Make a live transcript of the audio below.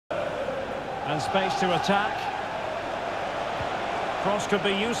And space to attack. Cross could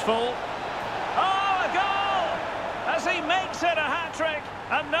be useful. Oh, a goal! As he makes it a hat-trick,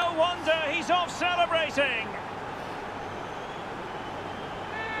 and no wonder he's off celebrating.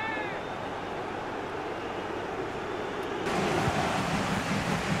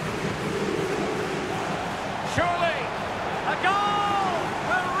 Surely, a goal!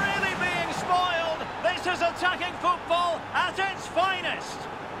 We're really being spoiled. This is attacking football at its finest.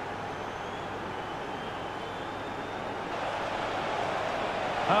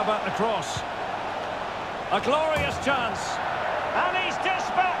 How about the cross? A glorious chance. And he's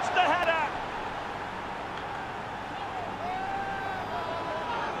dispatched the header.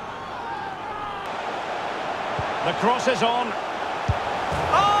 The cross is on.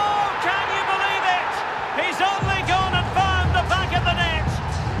 Oh, can you believe it? He's only gone and found the back of the net.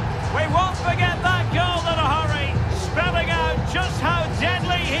 We won't forget that goal in a hurry, spelling out just how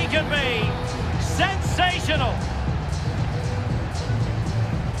deadly he can be. Sensational.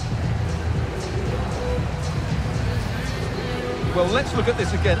 Well, let's look at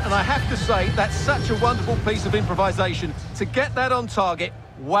this again, and I have to say, that's such a wonderful piece of improvisation. To get that on target,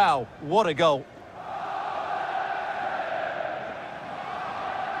 wow, what a goal.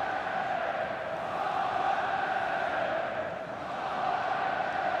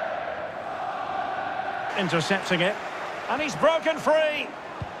 Intercepting it, and he's broken free.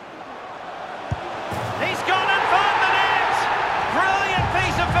 He's gone and found the net. Brilliant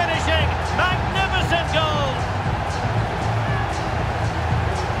piece of finishing. Magnificent goal.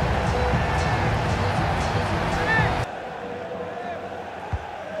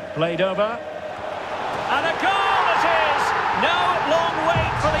 Played over. And a goal it is. No long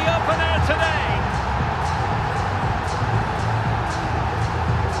wait for the opener today.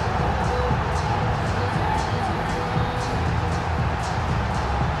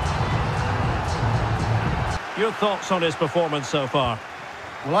 Your thoughts on his performance so far?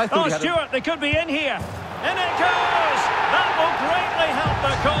 Well, I thought Stuart, they could be in here. In it goes! That will greatly help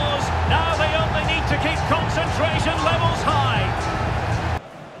their cause. Now they only need to keep concentration levels high.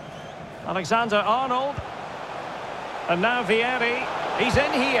 Alexander-Arnold. And now Vieri. He's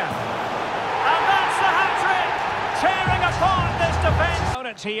in here. And that's the hat-trick! Tearing apart this defence.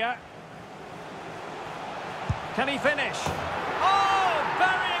 Opponents here. Can he finish? Oh,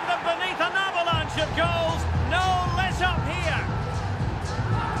 burying them beneath an avalanche of goals. No let up here.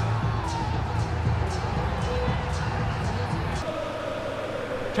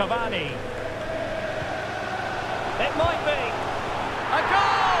 Cavani. It might be. A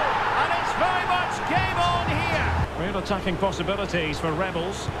goal! And it's very much game on here. Real attacking possibilities for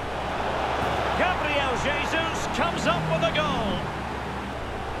Rebels. Gabriel Jesus comes up with a goal.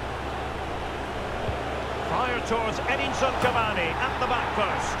 Fire towards Edinson Cavani at the back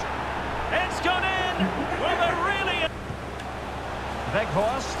post. It's gone in! Well, they're really...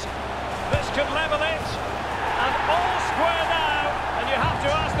 Weghorst. This could level it. And all square now. And you have to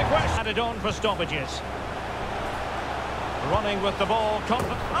ask the question. Added on for stoppages. Running with the ball. Oh,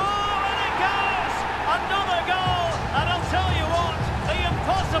 and it goes! Another goal! And I'll tell you what, the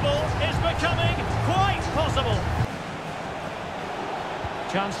impossible is becoming quite possible.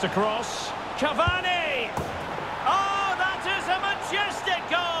 Chance to cross. Cavani! Oh, that is a majestic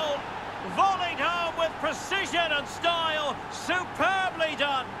goal! Volleyed home with precision and style. Superbly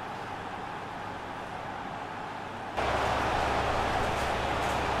done.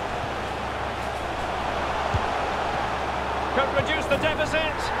 Could reduce the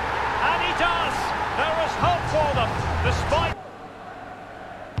deficit. And he does. There is hope for them. Despite...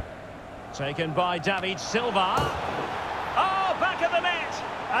 Taken by David Silva. Oh, back of the net.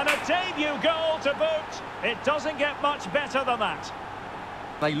 And a debut goal to boot. It doesn't get much better than that.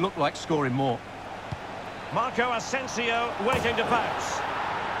 They look like scoring more. Marco Asensio waiting to pounce.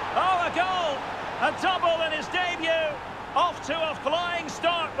 Oh, a goal! A double in his debut. Off to a flying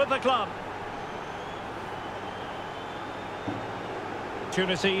start with the club.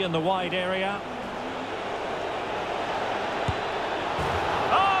 Opportunity in the wide area.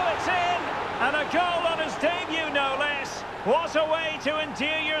 Oh, it's in! And a goal on his debut, no less. What a way to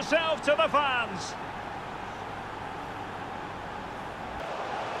endear yourself to the fans.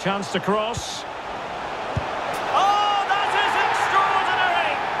 Chance to cross. Oh, that is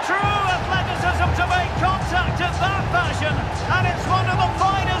extraordinary! True athleticism to make contact in that fashion. And it's one of the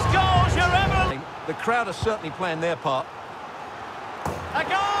finest goals you're ever... The crowd are certainly playing their part. A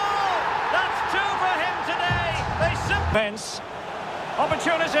goal! That's two for him today. They Benq.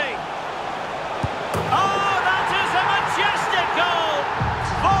 Opportunity. Oh, that is a majestic goal.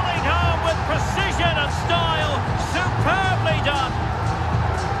 Volleyed home with precision and style. Superbly done.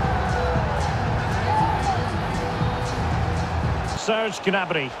 Serge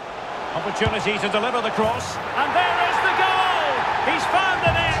Gnabry. Opportunity to deliver the cross. And there is the goal! He's found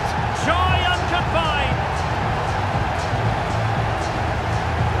the net. Joy unconfined.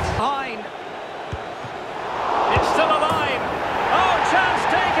 Hine. It's still alive. Oh, chance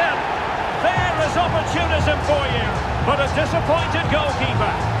taken. There is opportunism for you. But a disappointed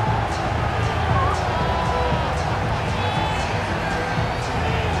goalkeeper.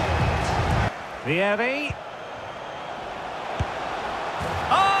 Vieri.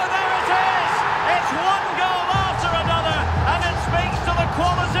 Oh, there it is! It's one goal after another, and it speaks to the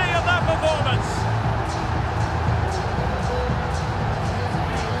quality of that performance.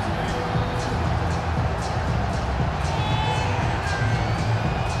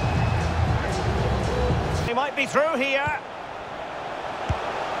 He might be through here.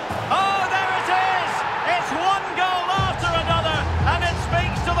 Oh, there it is! It's one goal after another, and it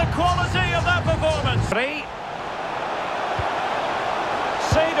speaks to the quality of that performance. 3.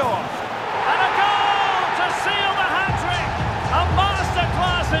 Seedorf. And a goal to seal the hat-trick! A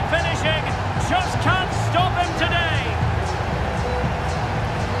masterclass in finishing. Just can't stop him today.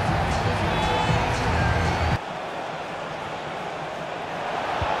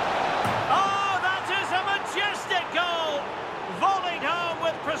 Oh, that is a majestic goal! Volleyed home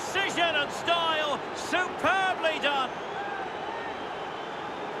with precision and style. Superbly done.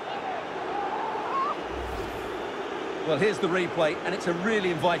 Well, here's the replay, and it's a really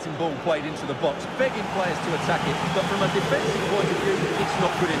inviting ball played into the box, begging players to attack it, but from a defensive point of view, it's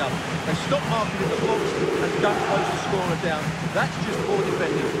not good enough. They stop marking in the box and don't close the scorer down. That's just poor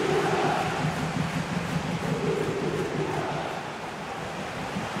defending.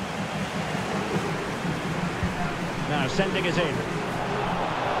 Now sending it in.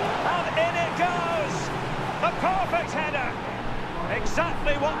 And in it goes! The perfect header!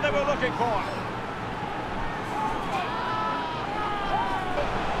 Exactly what they were looking for.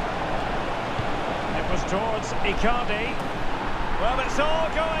 Towards Icardi. Well, it's all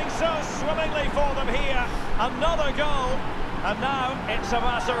going so swimmingly for them here. Another goal. And now it's a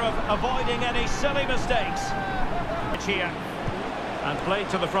matter of avoiding any silly mistakes. Here. And played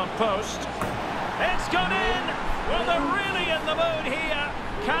to the front post. It's gone in! Well, they're really in the mood here.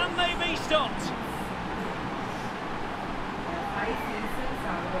 Can they be stopped?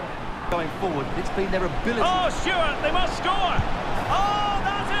 Going forward, it's been their ability. Oh, Stuart, they must score! Oh,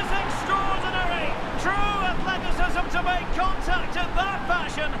 that is extraordinary! True athleticism to make contact in that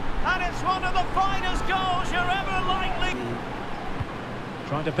fashion, and it's one of the finest goals you're ever likely.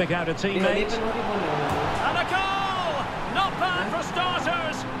 Trying to pick out a teammate. And a goal! Not bad for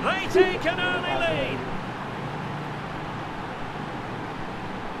starters. They take an early lead.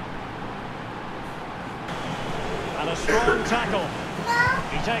 And a strong tackle.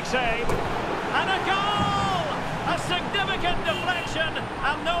 He takes aim. And a goal! A significant deflection,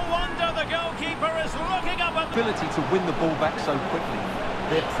 and no wonder the goalkeeper is looking up at... Ability to win the ball back so quickly.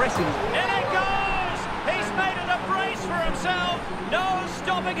 They're pressing. In it goes! He's made it a brace for himself. No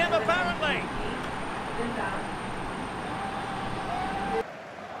stopping him, apparently.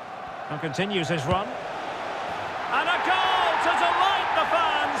 And continues his run. And a goal to delight the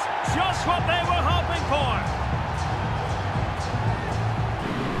fans. Just what they were hoping for.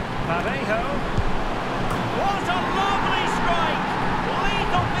 Parejo. What a lovely strike!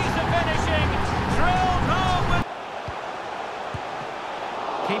 Lethal piece of finishing, drilled home with...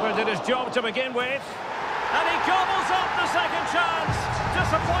 Keeper did his job to begin with, and he gobbles up the second chance.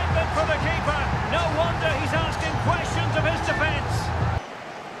 Disappointment for the keeper. No wonder he's asking questions of his defence.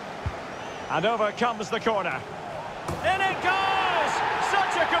 And over comes the corner. In it goes!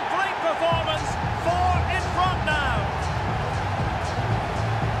 Such a complete performance. 4 in front now.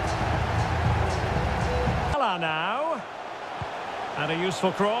 Now, and a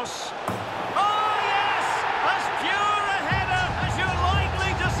useful cross. Oh yes, as pure a header as you're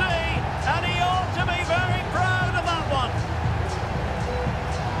likely to see, and he ought to be very proud of that one.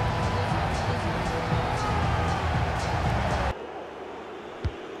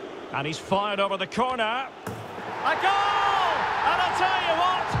 And he's fired over the corner. A goal! And I'll tell you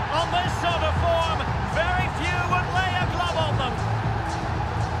what, on this sort of form, very few would lay a glove on them.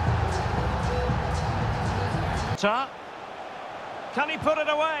 Can he put it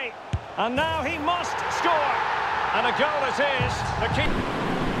away? And now he must score. And a goal it is. The keeper.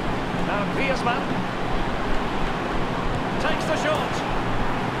 Now Griezmann takes the shot.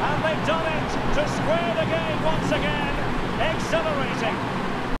 And they've done it to square the game once again. Exhilarating.